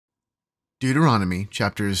Deuteronomy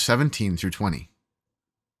chapters 17 through 20.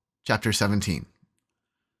 Chapter 17.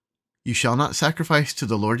 You shall not sacrifice to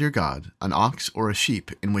the Lord your God an ox or a sheep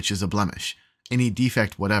in which is a blemish, any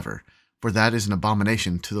defect whatever, for that is an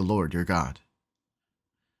abomination to the Lord your God.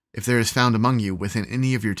 If there is found among you within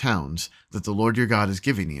any of your towns that the Lord your God is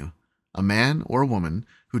giving you, a man or a woman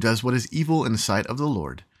who does what is evil in the sight of the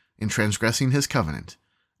Lord, in transgressing his covenant,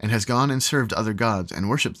 and has gone and served other gods and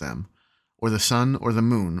worshipped them, or the sun or the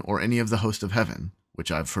moon or any of the host of heaven, which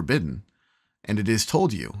I have forbidden, and it is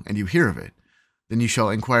told you, and you hear of it, then you shall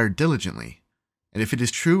inquire diligently. And if it is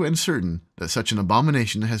true and certain that such an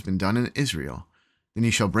abomination has been done in Israel, then you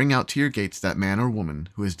shall bring out to your gates that man or woman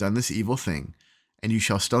who has done this evil thing, and you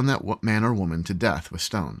shall stone that man or woman to death with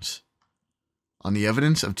stones. On the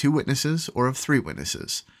evidence of 2 witnesses or of 3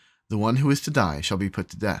 witnesses, the one who is to die shall be put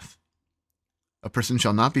to death. A person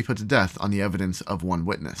shall not be put to death on the evidence of 1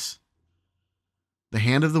 witness. The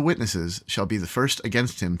hand of the witnesses shall be the first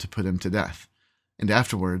against him to put him to death, and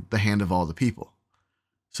afterward the hand of all the people.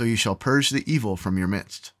 So you shall purge the evil from your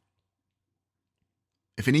midst.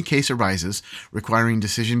 If any case arises requiring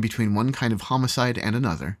decision between one kind of homicide and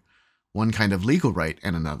another, one kind of legal right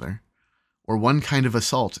and another, or one kind of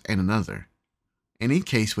assault and another, any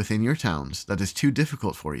case within your towns that is too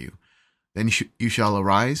difficult for you, then you shall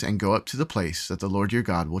arise and go up to the place that the Lord your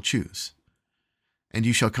God will choose. And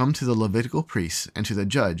you shall come to the Levitical priests and to the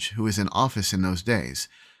judge who is in office in those days,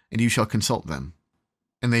 and you shall consult them,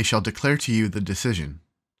 and they shall declare to you the decision.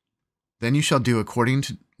 Then you shall do according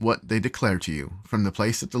to what they declare to you from the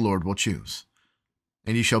place that the Lord will choose.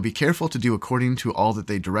 And you shall be careful to do according to all that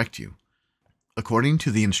they direct you, according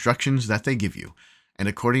to the instructions that they give you, and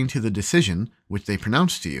according to the decision which they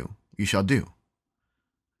pronounce to you, you shall do.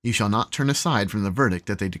 You shall not turn aside from the verdict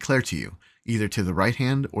that they declare to you, either to the right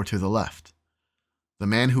hand or to the left. The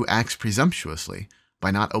man who acts presumptuously, by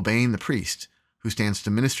not obeying the priest, who stands to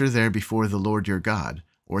minister there before the Lord your God,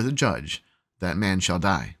 or the judge, that man shall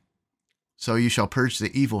die. So you shall purge the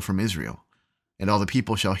evil from Israel, and all the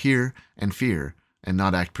people shall hear and fear, and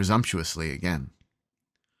not act presumptuously again.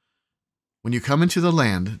 When you come into the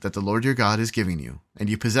land that the Lord your God is giving you, and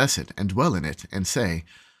you possess it and dwell in it, and say,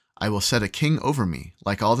 I will set a king over me,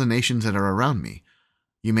 like all the nations that are around me,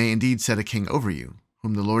 you may indeed set a king over you,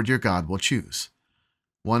 whom the Lord your God will choose.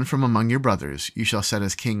 One from among your brothers you shall set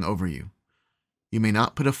as king over you. You may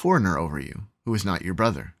not put a foreigner over you, who is not your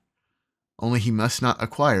brother. Only he must not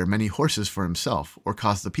acquire many horses for himself, or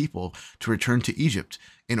cause the people to return to Egypt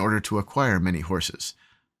in order to acquire many horses,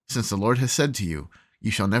 since the Lord has said to you,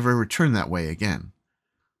 you shall never return that way again.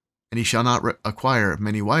 And he shall not acquire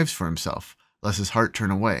many wives for himself, lest his heart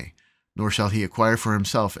turn away, nor shall he acquire for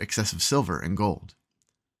himself excessive silver and gold.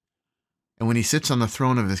 And when he sits on the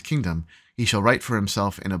throne of his kingdom, he shall write for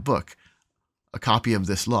himself in a book a copy of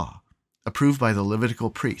this law, approved by the Levitical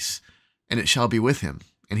priests, and it shall be with him,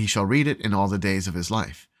 and he shall read it in all the days of his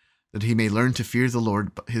life, that he may learn to fear the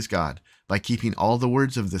Lord his God by keeping all the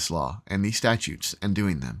words of this law and these statutes and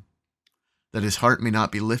doing them, that his heart may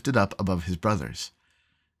not be lifted up above his brothers,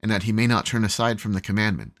 and that he may not turn aside from the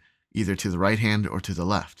commandment, either to the right hand or to the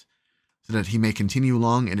left, so that he may continue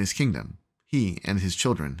long in his kingdom, he and his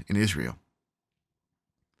children in Israel.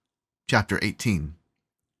 Chapter 18.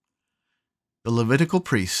 The Levitical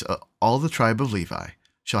priests, all the tribe of Levi,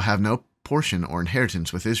 shall have no portion or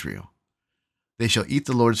inheritance with Israel. They shall eat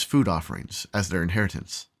the Lord's food offerings as their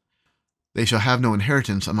inheritance. They shall have no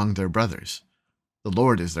inheritance among their brothers. The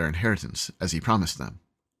Lord is their inheritance, as he promised them.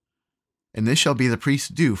 And this shall be the priest's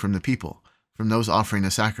due from the people, from those offering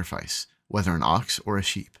a sacrifice, whether an ox or a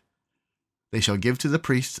sheep. They shall give to the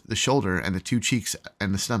priest the shoulder and the 2 cheeks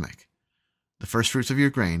and the stomach. The firstfruits of your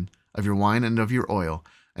grain, of your wine and of your oil,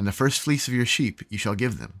 and the first fleece of your sheep you shall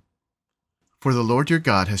give them. For the Lord your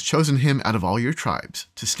God has chosen him out of all your tribes,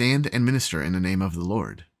 to stand and minister in the name of the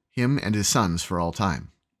Lord, him and his sons for all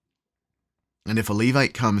time. And if a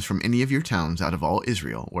Levite comes from any of your towns out of all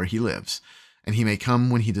Israel where he lives, and he may come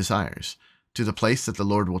when he desires, to the place that the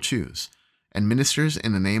Lord will choose, and ministers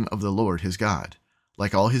in the name of the Lord his God,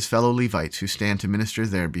 like all his fellow Levites who stand to minister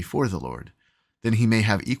there before the Lord, then he may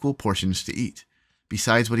have equal portions to eat,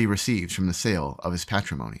 besides what he receives from the sale of his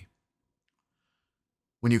patrimony.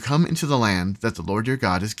 When you come into the land that the Lord your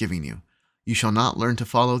God is giving you, you shall not learn to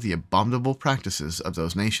follow the abominable practices of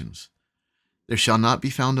those nations. There shall not be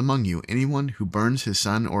found among you anyone who burns his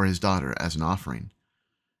son or his daughter as an offering,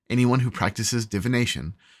 anyone who practices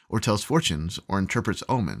divination, or tells fortunes, or interprets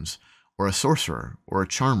omens, or a sorcerer, or a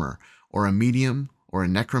charmer, or a medium, or a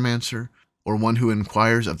necromancer, or one who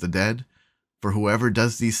inquires of the dead, for whoever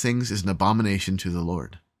does these things is an abomination to the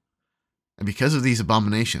Lord. And because of these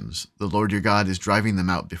abominations, the Lord your God is driving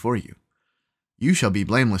them out before you. You shall be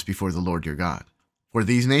blameless before the Lord your God. For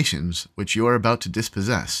these nations, which you are about to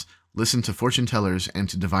dispossess, listen to fortune tellers and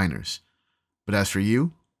to diviners. But as for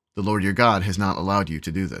you, the Lord your God has not allowed you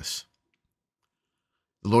to do this.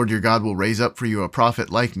 The Lord your God will raise up for you a prophet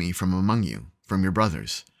like me from among you, from your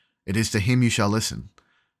brothers. It is to him you shall listen,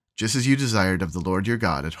 just as you desired of the Lord your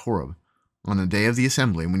God at Horeb, on the day of the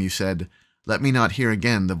assembly, when you said, Let me not hear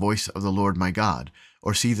again the voice of the Lord my God,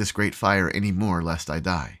 or see this great fire any more, lest I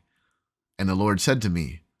die. And the Lord said to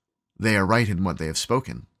me, They are right in what they have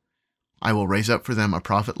spoken. I will raise up for them a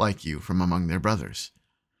prophet like you from among their brothers.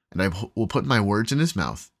 And I will put my words in his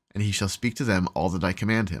mouth, and he shall speak to them all that I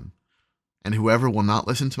command him. And whoever will not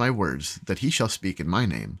listen to my words that he shall speak in my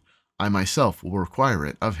name, I myself will require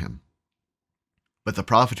it of him. But the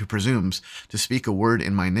prophet who presumes to speak a word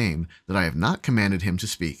in my name that I have not commanded him to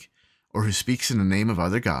speak, or who speaks in the name of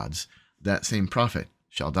other gods, that same prophet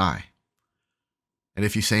shall die. And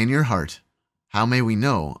if you say in your heart, How may we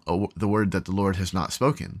know the word that the Lord has not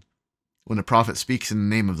spoken? When a prophet speaks in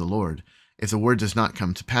the name of the Lord, if the word does not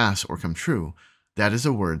come to pass or come true, that is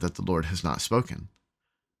a word that the Lord has not spoken.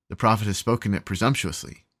 The prophet has spoken it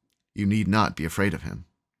presumptuously. You need not be afraid of him.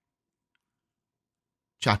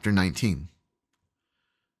 Chapter 19.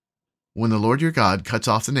 When the Lord your God cuts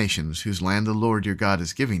off the nations whose land the Lord your God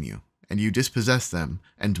is giving you, and you dispossess them,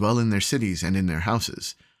 and dwell in their cities and in their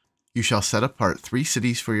houses, you shall set apart 3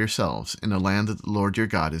 cities for yourselves in the land that the Lord your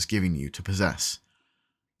God is giving you to possess.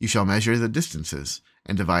 You shall measure the distances,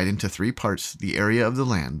 and divide into 3 parts the area of the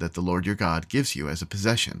land that the Lord your God gives you as a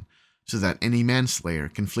possession, so that any manslayer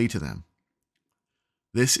can flee to them.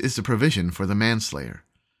 This is the provision for the manslayer,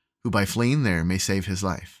 who by fleeing there may save his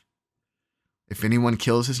life. If anyone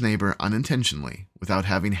kills his neighbor unintentionally, without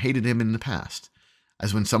having hated him in the past,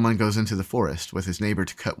 as when someone goes into the forest with his neighbor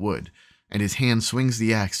to cut wood, and his hand swings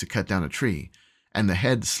the axe to cut down a tree, and the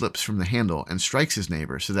head slips from the handle and strikes his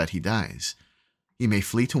neighbor so that he dies, he may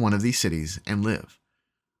flee to one of these cities and live,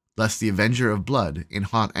 lest the avenger of blood, in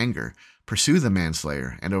hot anger, pursue the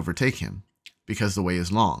manslayer and overtake him, because the way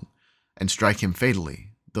is long, and strike him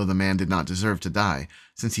fatally, though the man did not deserve to die,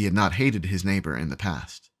 since he had not hated his neighbor in the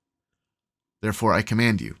past. Therefore I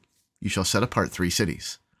command you, you shall set apart 3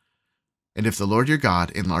 cities. And if the Lord your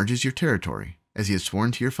God enlarges your territory, as he has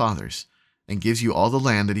sworn to your fathers, and gives you all the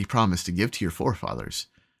land that he promised to give to your forefathers,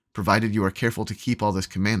 provided you are careful to keep all this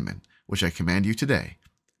commandment, which I command you today,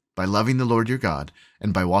 by loving the Lord your God,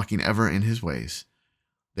 and by walking ever in his ways,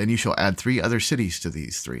 then you shall add 3 other cities to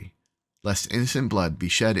these 3, lest innocent blood be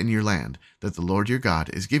shed in your land that the Lord your God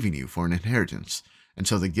is giving you for an inheritance, and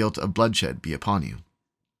so the guilt of bloodshed be upon you.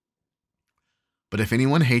 But if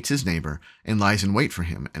anyone hates his neighbor, and lies in wait for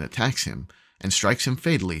him, and attacks him, and strikes him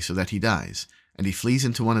fatally so that he dies, and he flees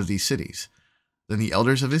into one of these cities, then the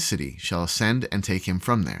elders of his city shall ascend and take him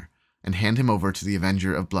from there, and hand him over to the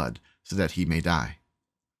avenger of blood, so that he may die.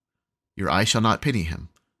 Your eye shall not pity him,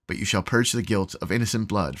 but you shall purge the guilt of innocent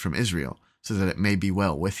blood from Israel, so that it may be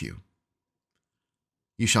well with you.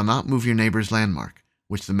 You shall not move your neighbor's landmark,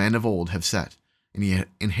 which the men of old have set, in the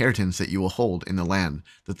inheritance that you will hold in the land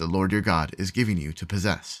that the Lord your God is giving you to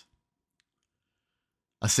possess.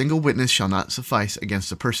 A single witness shall not suffice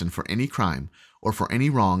against a person for any crime, or for any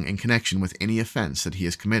wrong in connection with any offense that he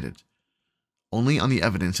has committed. Only on the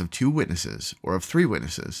evidence of 2 witnesses, or of 3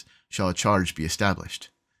 witnesses, shall a charge be established.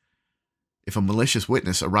 If a malicious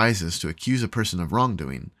witness arises to accuse a person of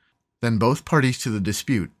wrongdoing, then both parties to the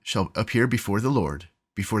dispute shall appear before the Lord,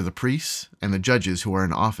 before the priests and the judges who are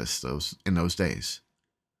in office in those days.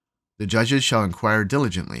 The judges shall inquire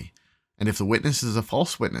diligently, and if the witness is a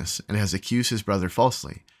false witness and has accused his brother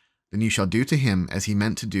falsely, then you shall do to him as he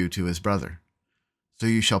meant to do to his brother. So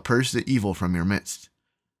you shall purge the evil from your midst,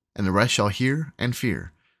 and the rest shall hear and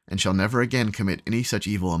fear, and shall never again commit any such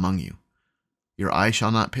evil among you. Your eye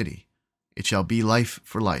shall not pity. It shall be life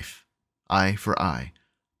for life, eye for eye,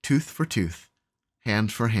 tooth for tooth,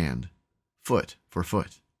 hand for hand, foot for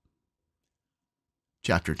foot.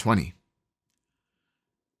 Chapter 20.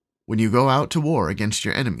 When you go out to war against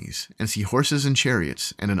your enemies, and see horses and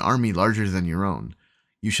chariots, and an army larger than your own,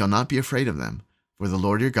 you shall not be afraid of them, for the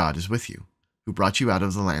Lord your God is with you, who brought you out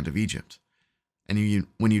of the land of Egypt. And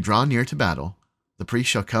when you draw near to battle, the priest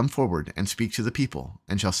shall come forward and speak to the people,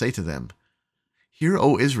 and shall say to them, Hear,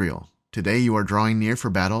 O Israel, today you are drawing near for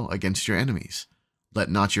battle against your enemies. Let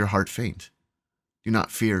not your heart faint. Do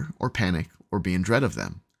not fear or panic or be in dread of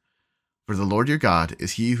them. For the Lord your God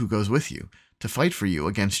is he who goes with you to fight for you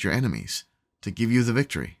against your enemies, to give you the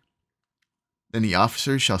victory. Then the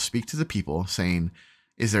officers shall speak to the people, saying,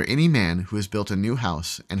 Is there any man who has built a new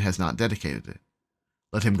house and has not dedicated it?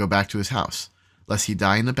 Let him go back to his house, lest he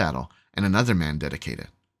die in the battle, and another man dedicate it.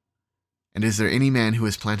 And is there any man who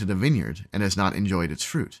has planted a vineyard and has not enjoyed its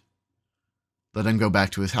fruit? Let him go back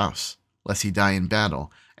to his house, lest he die in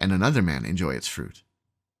battle, and another man enjoy its fruit.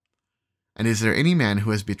 And is there any man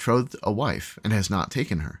who has betrothed a wife and has not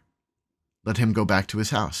taken her? Let him go back to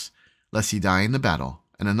his house, lest he die in the battle,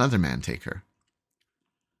 and another man take her.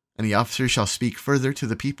 And the officers shall speak further to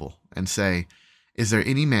the people, and say, Is there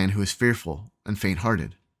any man who is fearful and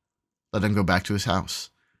faint-hearted? Let him go back to his house,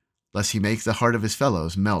 lest he make the heart of his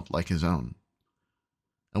fellows melt like his own.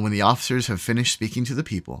 And when the officers have finished speaking to the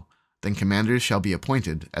people, then commanders shall be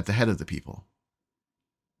appointed at the head of the people.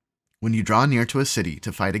 When you draw near to a city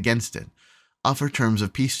to fight against it, offer terms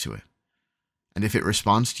of peace to it. And if it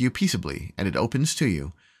responds to you peaceably, and it opens to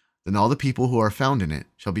you, then all the people who are found in it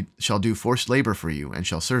shall do forced labor for you and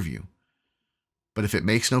shall serve you. But if it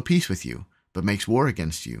makes no peace with you, but makes war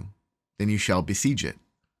against you, then you shall besiege it.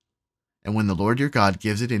 And when the Lord your God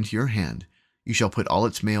gives it into your hand, you shall put all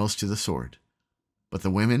its males to the sword. But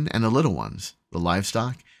the women and the little ones, the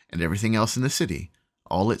livestock, and everything else in the city,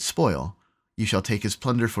 all its spoil, you shall take as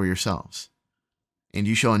plunder for yourselves. And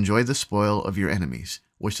you shall enjoy the spoil of your enemies,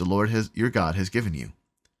 which the Lord your God has given you.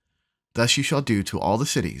 Thus you shall do to all the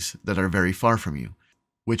cities that are very far from you,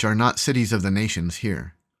 which are not cities of the nations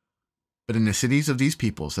here. But in the cities of these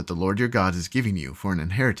peoples that the Lord your God is giving you for an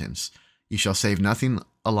inheritance, you shall save nothing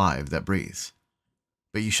alive that breathes.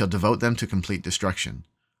 But you shall devote them to complete destruction: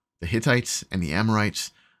 the Hittites and the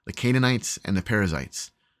Amorites, the Canaanites and the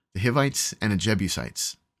Perizzites, the Hivites and the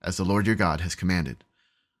Jebusites, as the Lord your God has commanded,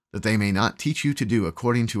 that they may not teach you to do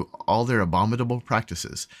according to all their abominable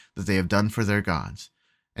practices that they have done for their gods,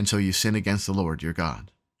 and so you sin against the Lord your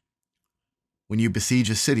God. When you besiege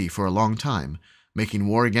a city for a long time, making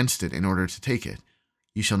war against it in order to take it,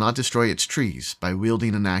 you shall not destroy its trees by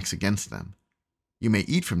wielding an axe against them. You may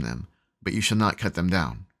eat from them, but you shall not cut them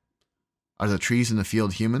down. Are the trees in the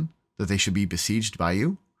field human, that they should be besieged by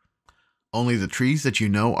you? Only the trees that you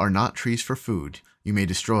know are not trees for food you may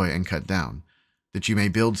destroy and cut down, that you may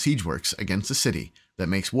build siege works against the city that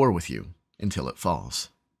makes war with you until it falls.